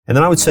And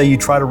then I would say you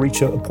try to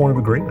reach a point of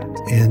agreement.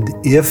 And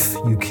if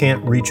you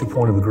can't reach a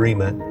point of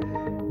agreement,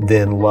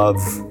 then love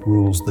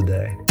rules the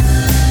day.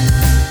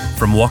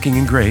 From Walking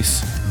in Grace,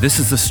 this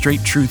is the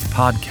Straight Truth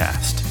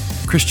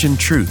Podcast, Christian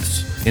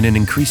truths in an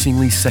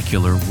increasingly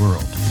secular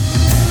world.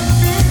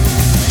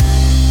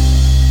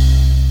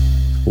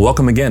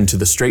 Welcome again to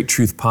the Straight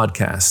Truth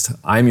Podcast.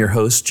 I'm your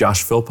host,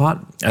 Josh Philpott.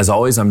 As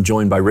always, I'm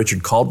joined by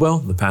Richard Caldwell,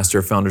 the pastor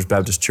of Founders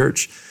Baptist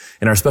Church.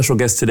 And our special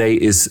guest today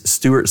is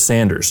Stuart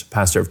Sanders,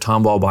 pastor of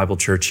Tomball Bible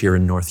Church here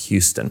in North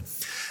Houston.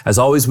 As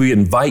always, we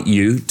invite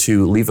you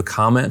to leave a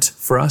comment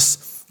for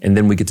us, and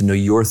then we get to know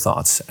your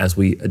thoughts as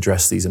we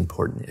address these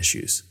important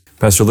issues.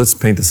 Pastor, let's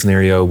paint the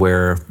scenario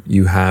where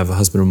you have a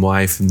husband and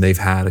wife, and they've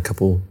had a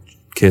couple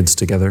kids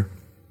together.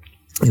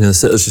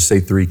 Let's just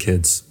say 3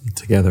 kids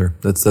together.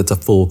 That's a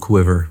full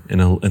quiver in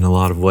a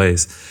lot of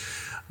ways.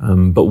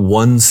 But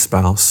one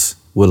spouse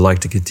would like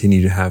to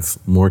continue to have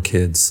more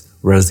kids,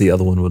 whereas the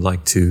other one would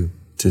like to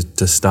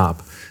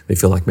stop. They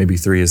feel like maybe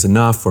 3 is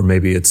enough, or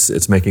maybe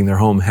it's making their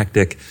home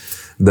hectic,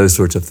 those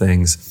sorts of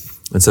things.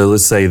 And so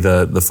let's say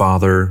the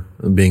father,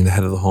 being the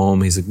head of the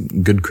home, he's a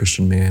good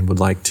Christian man, would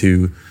like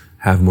to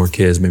have more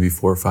kids, maybe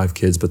 4 or 5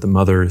 kids, but the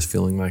mother is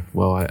feeling like,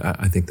 well,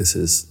 I think this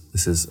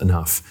is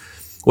enough.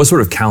 What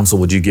sort of counsel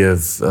would you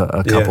give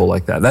a couple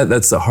like that?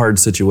 That's a hard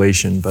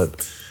situation,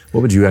 but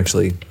what would you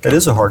actually... It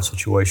is a hard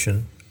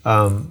situation.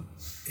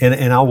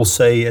 And I will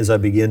say, as I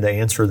begin to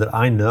answer, that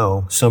I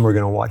know some are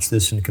going to watch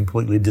this and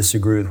completely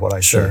disagree with what I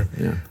say.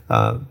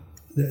 Yeah.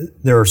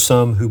 There are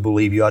some who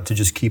believe you ought to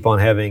just keep on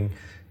having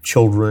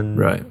children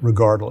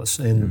regardless.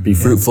 And be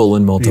fruitful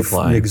and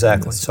multiply.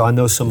 Exactly. So I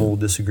know some will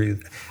disagree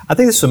with that. I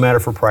think it's a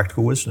matter for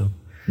practical wisdom.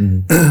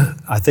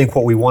 Mm-hmm. I think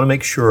what we want to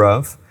make sure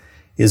of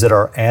is that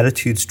our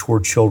attitudes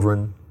toward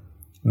children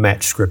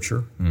match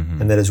Scripture,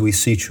 and that as we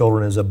see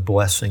children as a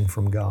blessing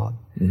from God.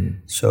 Mm-hmm.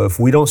 So if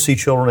we don't see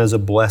children as a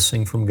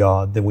blessing from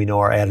God, then we know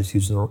our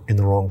attitude's in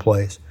the wrong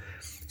place.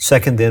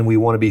 Second, then, we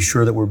want to be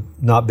sure that we're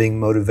not being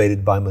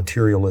motivated by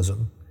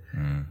materialism.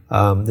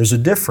 There's a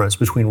difference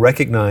between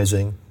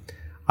recognizing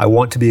I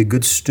want to be a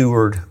good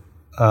steward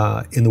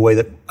in the way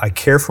that I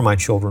care for my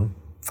children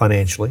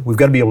financially. We've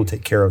got to be able to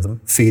take care of them,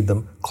 feed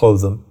them,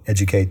 clothe them,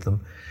 educate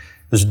them.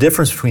 There's a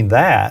difference between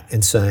that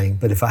and saying,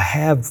 but if I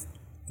have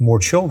more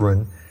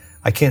children,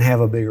 I can't have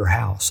a bigger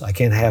house. I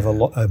can't have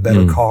a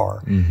better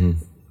car. Mm-hmm.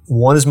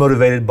 One is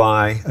motivated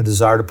by a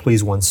desire to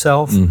please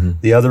oneself. Mm-hmm.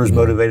 The other is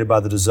motivated by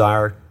the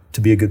desire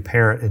to be a good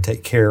parent and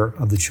take care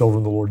of the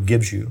children the Lord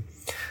gives you.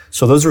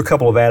 So those are a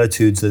couple of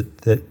attitudes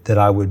that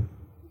I would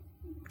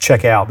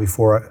check out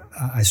before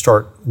I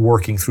start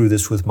working through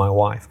this with my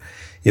wife,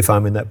 if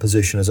I'm in that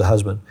position as a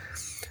husband.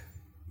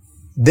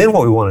 Then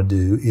what we want to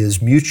do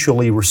is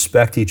mutually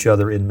respect each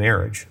other in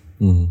marriage.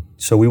 Mm-hmm.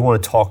 So we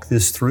want to talk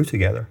this through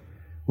together.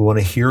 We want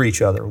to hear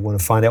each other. We want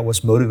to find out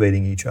what's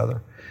motivating each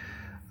other,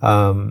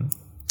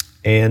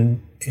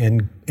 and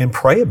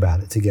pray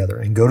about it together,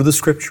 and go to the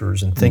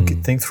Scriptures and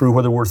think through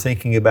whether we're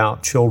thinking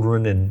about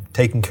children and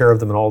taking care of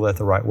them and all that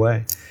the right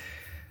way.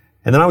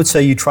 And then I would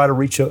say you try to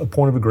reach a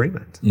point of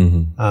agreement.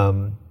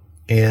 Mm-hmm.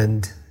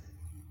 And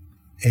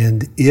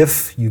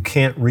if you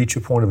can't reach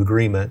a point of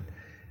agreement,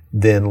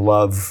 then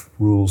love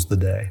rules the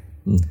day.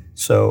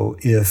 So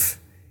if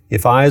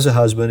I, as a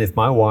husband, if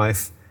my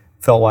wife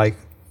felt like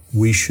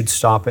we should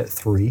stop at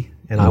 3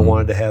 and I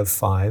wanted to have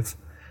 5,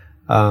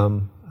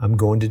 I'm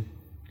going to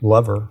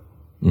love her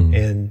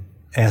and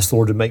ask the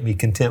Lord to make me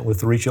content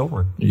with 3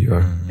 children. You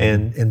are.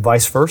 And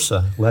vice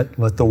versa.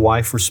 Let the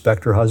wife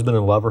respect her husband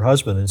and love her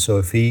husband. And so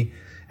if the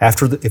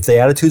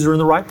attitudes are in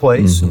the right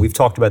place, and we've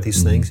talked about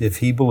these things, if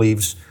he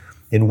believes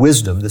in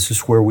wisdom, this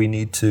is where we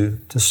need to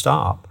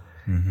stop,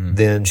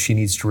 then she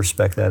needs to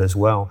respect that as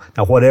well.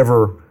 Now,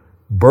 whatever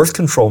birth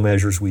control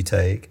measures we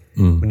take,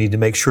 we need to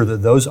make sure that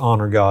those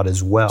honor God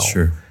as well.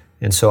 Sure.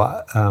 And so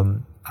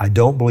I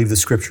don't believe the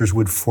Scriptures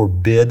would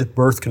forbid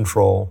birth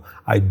control.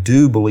 I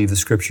do believe the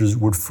Scriptures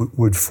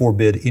would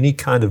forbid any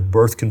kind of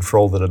birth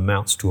control that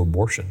amounts to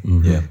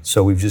abortion. Yeah.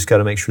 So we've just got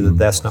to make sure that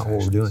that's not what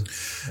we're doing.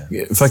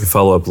 If I could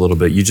follow up a little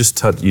bit, you just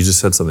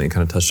said something that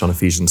kind of touched on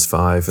Ephesians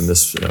 5 and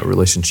this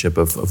relationship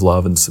of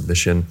love and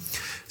submission.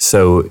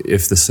 So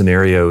if the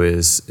scenario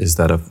is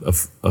that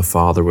a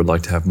father would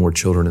like to have more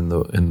children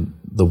and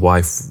the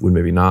wife would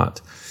maybe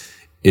not,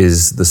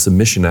 is the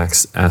submission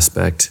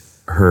aspect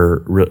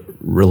her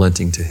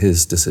relenting to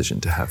his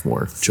decision to have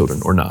more children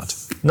or not?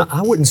 No,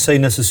 I wouldn't say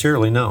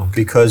necessarily no,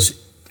 because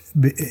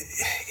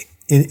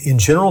in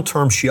general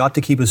terms, she ought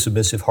to keep a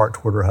submissive heart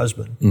toward her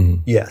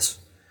husband. Yes.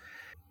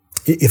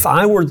 If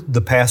I were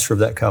the pastor of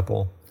that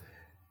couple,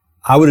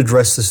 I would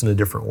address this in a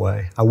different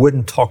way. I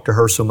wouldn't talk to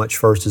her so much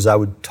first as I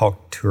would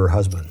talk to her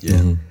husband.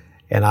 Yeah.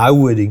 And I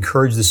would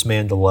encourage this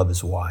man to love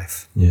his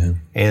wife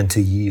and to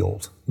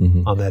yield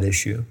on that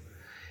issue.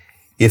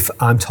 If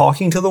I'm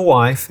talking to the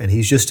wife and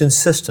he's just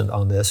insistent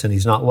on this and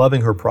he's not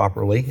loving her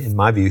properly, in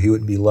my view, he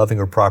wouldn't be loving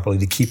her properly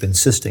to keep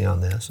insisting on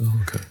this.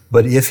 Okay.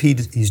 But if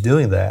he's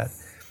doing that,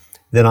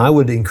 then I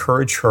would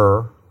encourage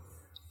her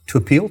to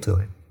appeal to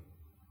him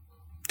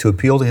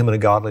in a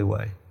godly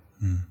way,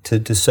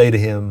 to say to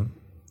him,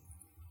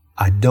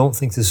 I don't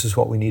think this is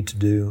what we need to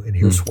do, and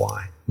here's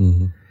why.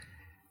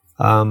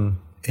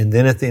 And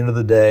then at the end of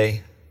the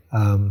day,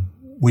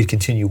 we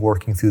continue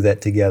working through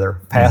that together.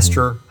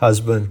 Pastor,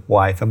 husband,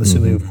 wife. I'm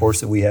assuming, of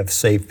course, that we have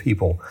saved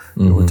people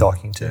that we're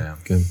talking to. Yeah.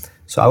 Good.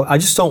 So I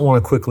just don't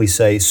want to quickly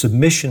say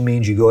submission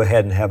means you go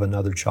ahead and have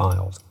another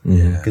child,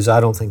 because I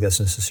don't think that's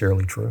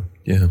necessarily true.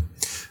 Yeah.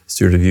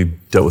 Stuart, have you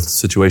dealt with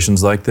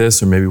situations like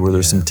this, or maybe where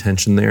there's some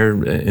tension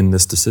there in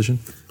this decision?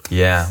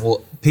 Yeah.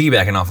 Well,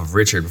 piggybacking off of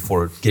Richard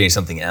before getting to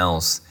something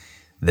else,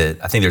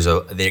 that I think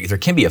there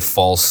can be a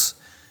false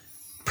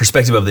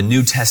perspective of the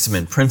New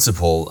Testament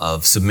principle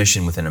of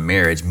submission within a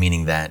marriage,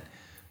 meaning that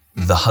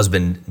the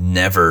husband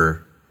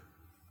never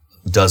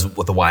does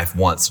what the wife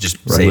wants, just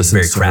say it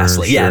very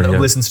crassly.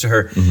 Listens to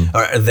her,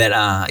 or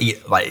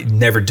that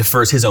never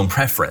defers his own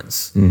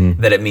preference.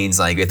 That it means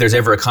like if there's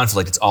ever a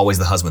conflict, it's always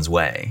the husband's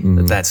way.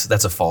 That's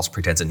a false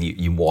pretense, and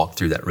you walk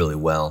through that really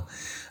well.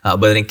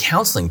 But in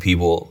counseling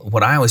people,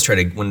 what I always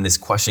try to, when this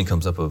question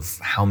comes up of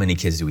how many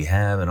kids do we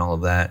have and all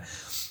of that,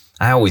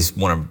 I always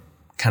want to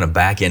kind of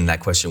back in that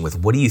question with,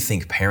 what do you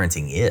think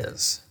parenting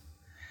is?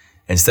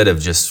 Instead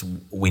of just,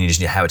 we just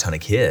need to have a ton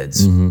of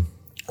kids.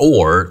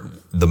 Or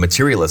the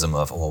materialism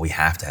of, we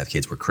have to have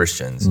kids, we're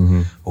Christians.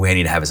 But we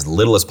need to have as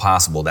little as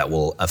possible that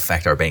will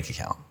affect our bank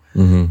account.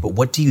 But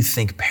what do you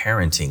think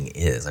parenting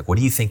is? Like, what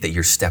do you think that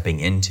you're stepping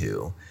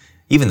into?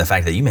 Even the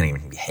fact that you may not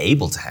even be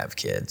able to have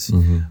kids,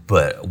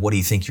 but what do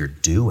you think you're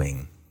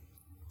doing?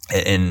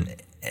 And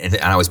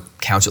I always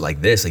couch it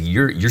like this: like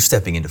you're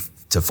stepping into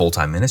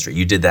full-time ministry.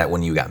 You did that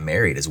when you got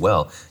married as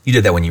well. You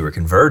did that when you were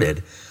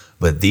converted.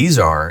 But these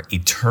are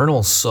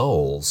eternal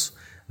souls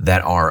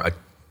that are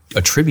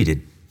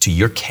attributed to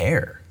your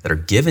care, that are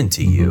given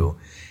to you.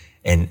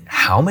 And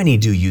how many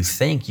do you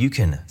think you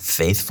can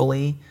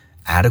faithfully,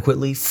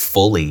 adequately,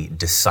 fully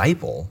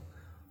disciple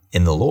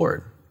in the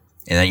Lord?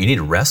 And that you need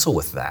to wrestle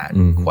with that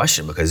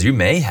question, because you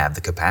may have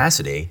the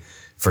capacity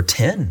for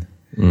 10.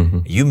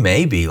 You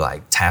may be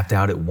like tapped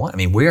out at 1. I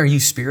mean, where are you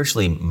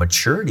spiritually,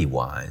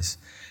 maturity-wise,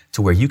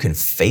 to where you can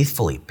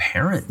faithfully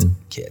parent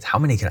kids? How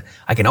many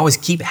I can always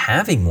keep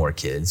having more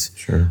kids,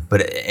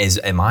 but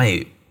am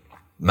I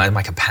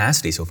my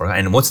capacity so far?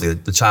 And once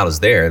the child is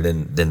there,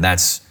 then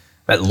that's,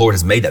 that the Lord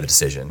has made that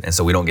decision, and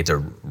so we don't get to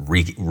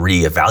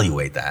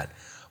reevaluate that.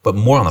 But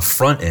more on the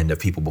front end of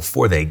people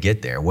before they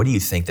get there, what do you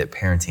think that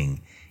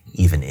parenting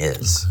even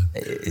is?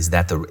 Is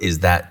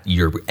that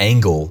your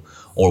angle,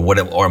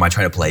 or am I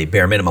trying to play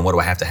bare minimum? What do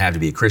I have to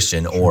be a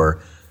Christian?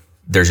 Or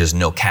there's just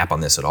no cap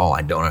on this at all.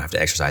 I don't have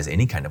to exercise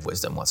any kind of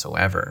wisdom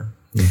whatsoever.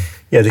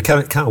 Yeah, to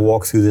kind of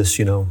walk through this,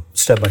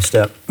 step by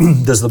step.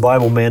 Does the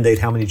Bible mandate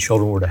how many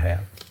children we're to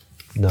have?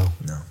 No.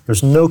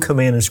 There's no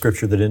command in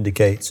Scripture that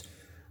indicates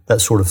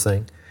that sort of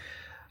thing.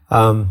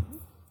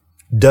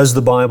 Does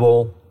the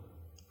Bible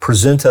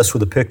present us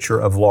with a picture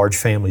of large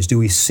families? Do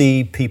we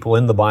see people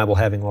in the Bible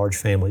having large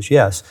families?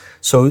 Yes.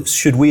 So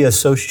should we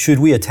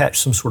attach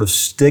some sort of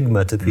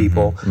stigma to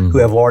people who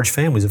have large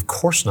families? Of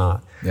course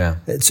not. Yeah.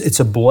 It's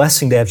a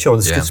blessing to have children.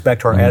 This gets back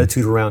to our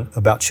attitude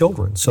about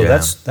children. So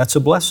that's a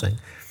blessing.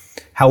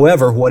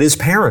 However, what is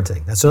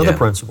parenting? That's another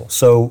principle.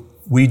 So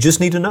we just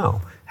need to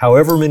know,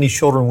 however many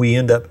children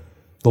the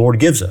Lord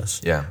gives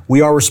us,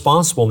 we are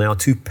responsible now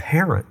to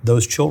parent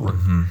those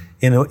children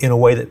in a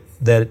way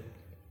that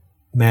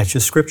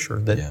matches Scripture,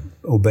 that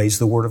obeys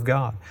the Word of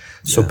God.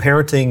 So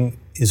parenting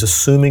is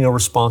assuming a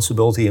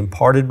responsibility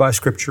imparted by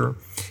Scripture.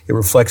 It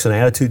reflects an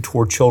attitude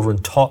toward children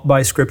taught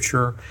by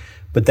Scripture,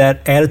 but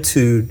that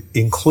attitude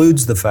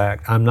includes the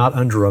fact I'm not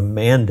under a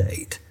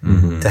mandate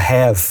to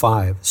have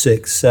 5,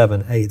 6,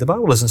 7, 8. The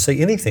Bible doesn't say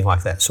anything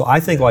like that. So I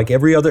think, like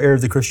every other area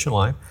of the Christian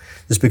life,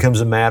 this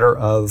becomes a matter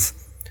of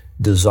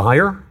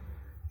desire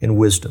and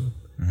wisdom.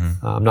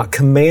 I'm not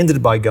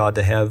commanded by God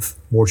to have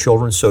more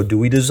children, so do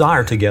we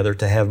desire together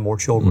to have more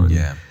children?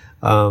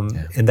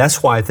 And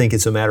that's why I think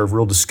it's a matter of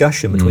real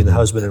discussion between the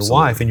husband and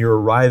wife, and you're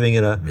arriving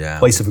at a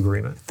place of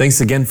agreement.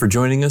 Thanks again for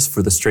joining us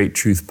for the Straight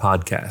Truth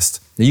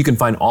Podcast. Now, you can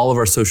find all of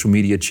our social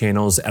media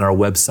channels at our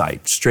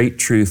website,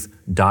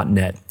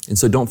 straighttruth.net. And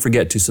so don't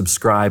forget to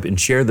subscribe and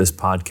share this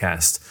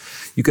podcast.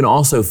 You can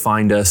also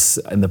find us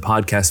in the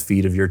podcast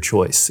feed of your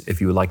choice if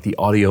you would like the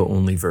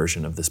audio-only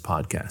version of this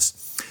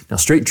podcast. Now,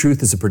 Straight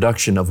Truth is a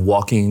production of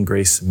Walking in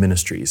Grace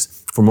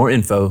Ministries. For more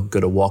info, go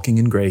to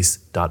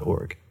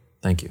walkingingrace.org.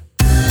 Thank you.